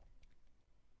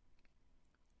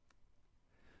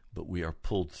 But we are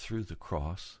pulled through the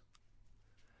cross,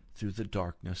 through the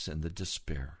darkness and the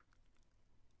despair,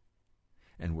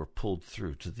 and we're pulled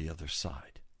through to the other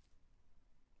side.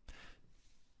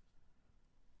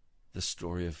 The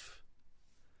story of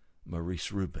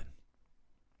Maurice Rubin,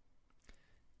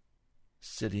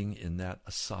 sitting in that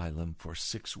asylum for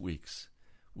 6 weeks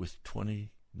with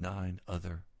 29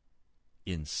 other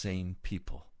insane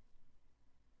people.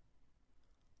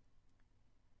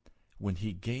 When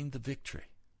he gained the victory,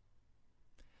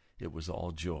 it was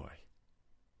all joy.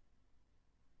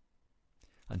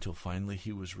 Until finally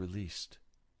he was released,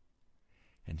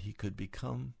 and he could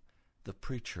become the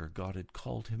preacher God had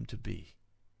called him to be,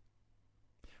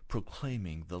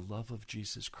 proclaiming the love of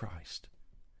Jesus Christ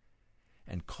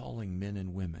and calling men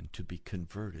and women to be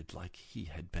converted like he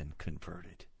had been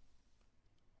converted.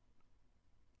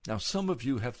 Now, some of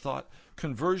you have thought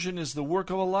conversion is the work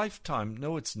of a lifetime.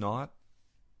 No, it's not.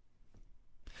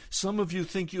 Some of you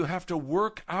think you have to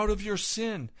work out of your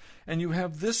sin, and you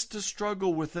have this to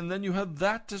struggle with, and then you have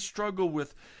that to struggle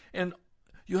with, and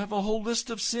you have a whole list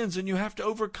of sins, and you have to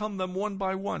overcome them one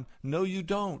by one. No, you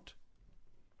don't.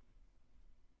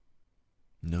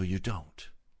 No, you don't.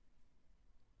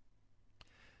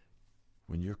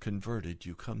 When you're converted,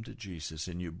 you come to Jesus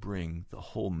and you bring the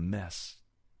whole mess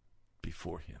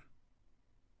before him.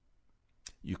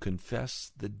 You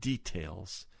confess the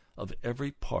details of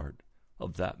every part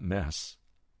of that mess.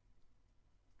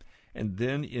 And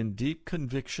then in deep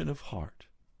conviction of heart,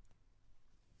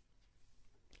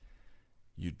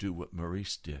 you do what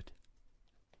Maurice did.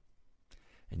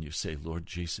 And you say, Lord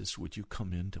Jesus, would you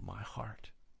come into my heart?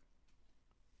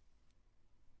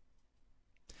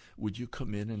 Would you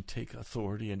come in and take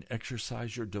authority and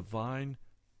exercise your divine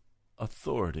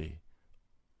authority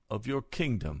of your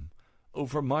kingdom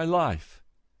over my life?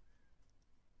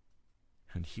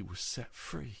 And he was set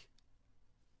free.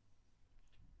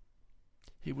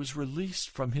 He was released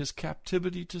from his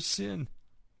captivity to sin.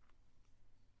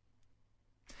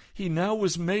 He now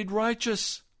was made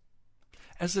righteous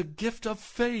as a gift of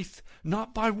faith,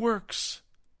 not by works.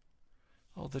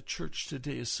 Oh, the church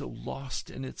today is so lost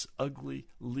in its ugly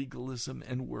legalism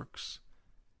and works.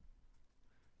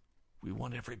 We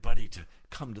want everybody to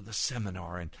come to the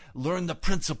seminar and learn the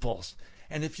principles.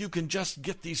 And if you can just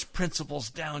get these principles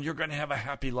down, you're going to have a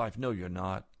happy life. No, you're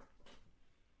not.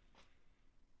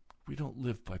 We don't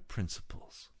live by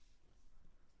principles.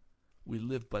 We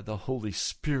live by the Holy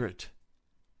Spirit.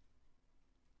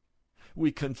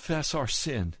 We confess our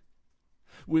sin.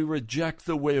 We reject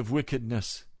the way of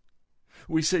wickedness.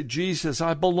 We say, Jesus,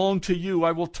 I belong to you.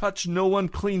 I will touch no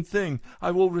unclean thing. I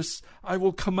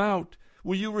will come out.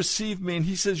 Will you receive me? And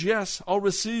he says, yes, I'll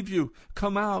receive you.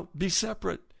 Come out. Be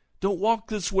separate. Don't walk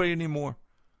this way anymore.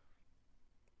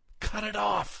 Cut it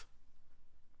off.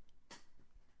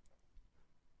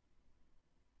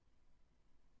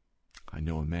 I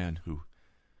know a man who,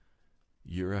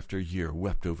 year after year,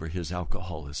 wept over his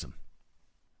alcoholism.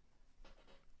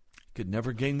 Could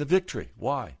never gain the victory.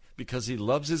 Why? Because he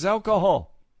loves his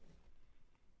alcohol.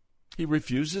 He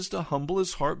refuses to humble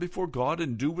his heart before God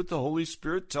and do what the Holy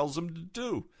Spirit tells him to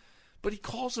do. But he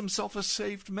calls himself a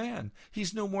saved man.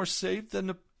 He's no more saved than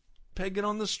a pagan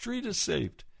on the street is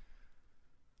saved.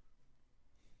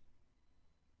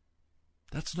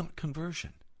 That's not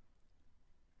conversion.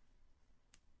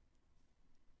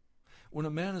 When a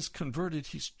man is converted,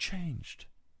 he's changed.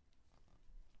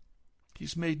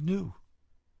 He's made new.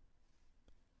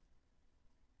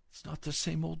 It's not the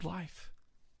same old life.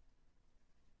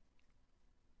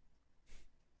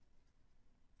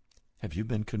 Have you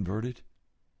been converted?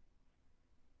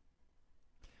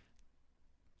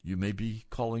 You may be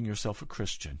calling yourself a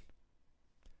Christian,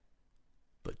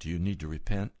 but do you need to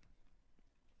repent?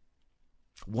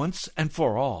 Once and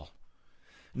for all,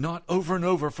 not over and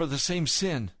over for the same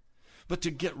sin, but to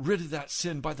get rid of that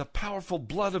sin by the powerful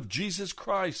blood of Jesus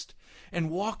Christ and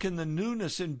walk in the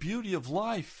newness and beauty of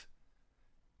life.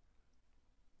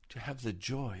 To have the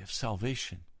joy of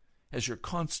salvation as your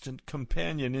constant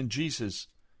companion in Jesus.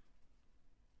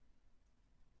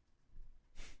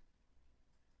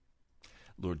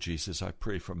 Lord Jesus, I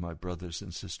pray for my brothers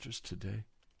and sisters today.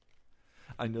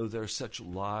 I know there are such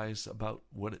lies about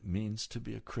what it means to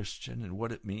be a Christian and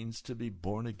what it means to be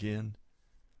born again.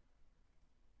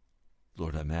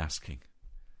 Lord, I'm asking,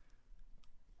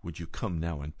 would you come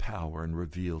now in power and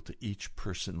reveal to each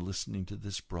person listening to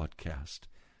this broadcast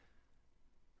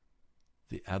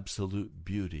the absolute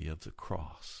beauty of the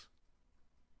cross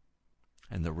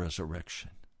and the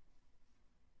resurrection?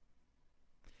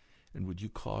 And would you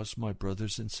cause my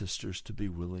brothers and sisters to be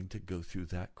willing to go through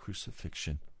that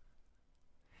crucifixion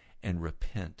and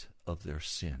repent of their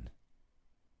sin?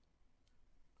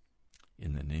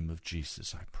 In the name of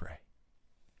Jesus, I pray.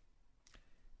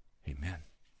 Amen.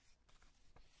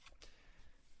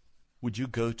 Would you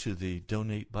go to the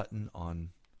donate button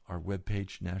on our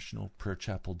webpage,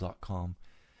 nationalprayerchapel.com?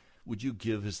 Would you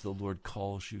give as the Lord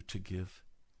calls you to give?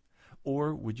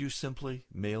 Or would you simply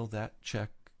mail that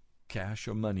check, cash,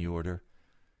 or money order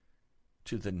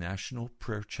to the National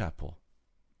Prayer Chapel,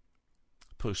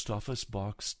 Post Office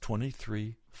Box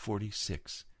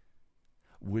 2346,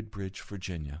 Woodbridge,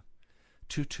 Virginia,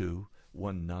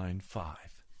 22195.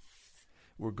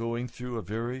 We're going through a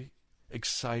very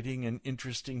exciting and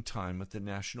interesting time at the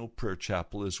National Prayer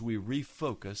Chapel as we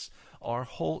refocus our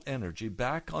whole energy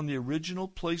back on the original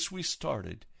place we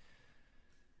started,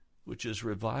 which is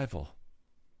revival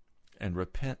and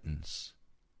repentance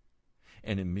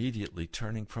and immediately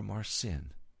turning from our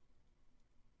sin.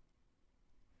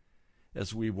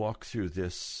 As we walk through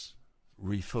this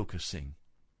refocusing,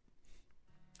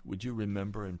 would you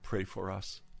remember and pray for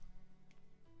us?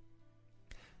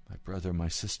 My brother, my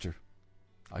sister,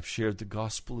 I've shared the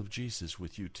gospel of Jesus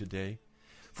with you today,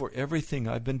 for everything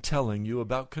I've been telling you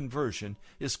about conversion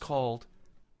is called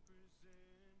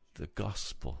the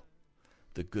gospel,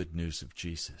 the good news of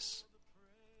Jesus.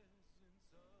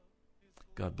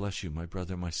 God bless you, my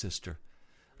brother, my sister.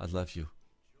 I love you.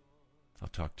 I'll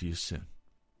talk to you soon.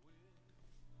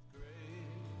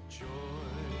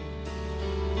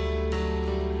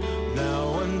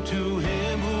 Now unto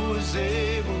him who is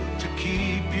able to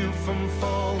keep you from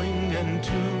falling and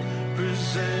to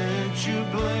present you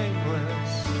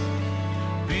blameless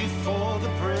before the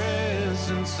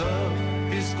presence of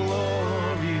his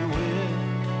glory with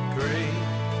great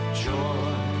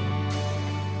joy,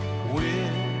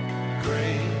 with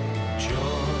great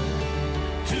joy.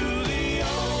 To the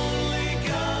only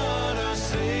God our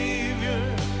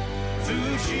Savior,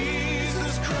 through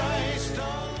Jesus Christ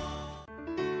our Lord.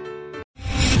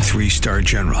 3-star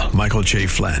general Michael J.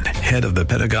 Flynn, head of the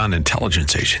Pentagon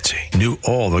Intelligence Agency, knew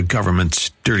all the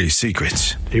government's dirty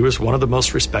secrets. He was one of the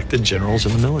most respected generals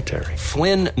in the military.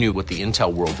 Flynn knew what the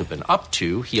intel world had been up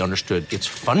to. He understood its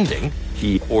funding.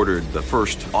 He ordered the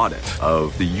first audit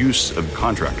of the use of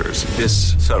contractors.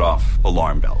 This set off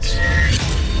alarm bells.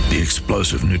 The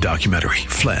explosive new documentary,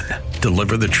 Flynn,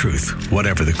 Deliver the Truth,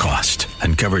 Whatever the Cost,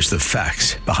 uncovers the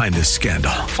facts behind this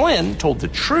scandal. Flynn told the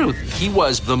truth. He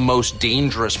was the most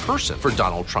dangerous person for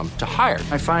Donald Trump to hire.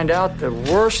 I find out the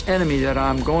worst enemy that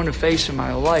I'm going to face in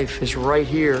my life is right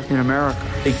here in America.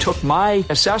 They took my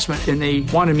assessment and they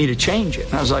wanted me to change it.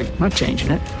 And I was like, I'm not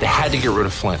changing it. They had to get rid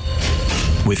of Flynn.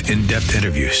 With in-depth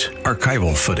interviews,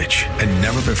 archival footage, and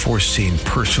never-before-seen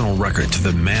personal records of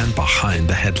the man behind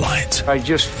the headlines. I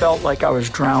just felt like I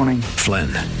was drowning. Flynn,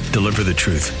 Deliver the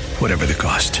Truth, Whatever the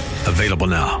Cost. Available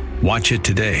now. Watch it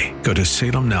today. Go to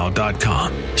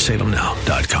salemnow.com.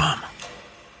 salemnow.com.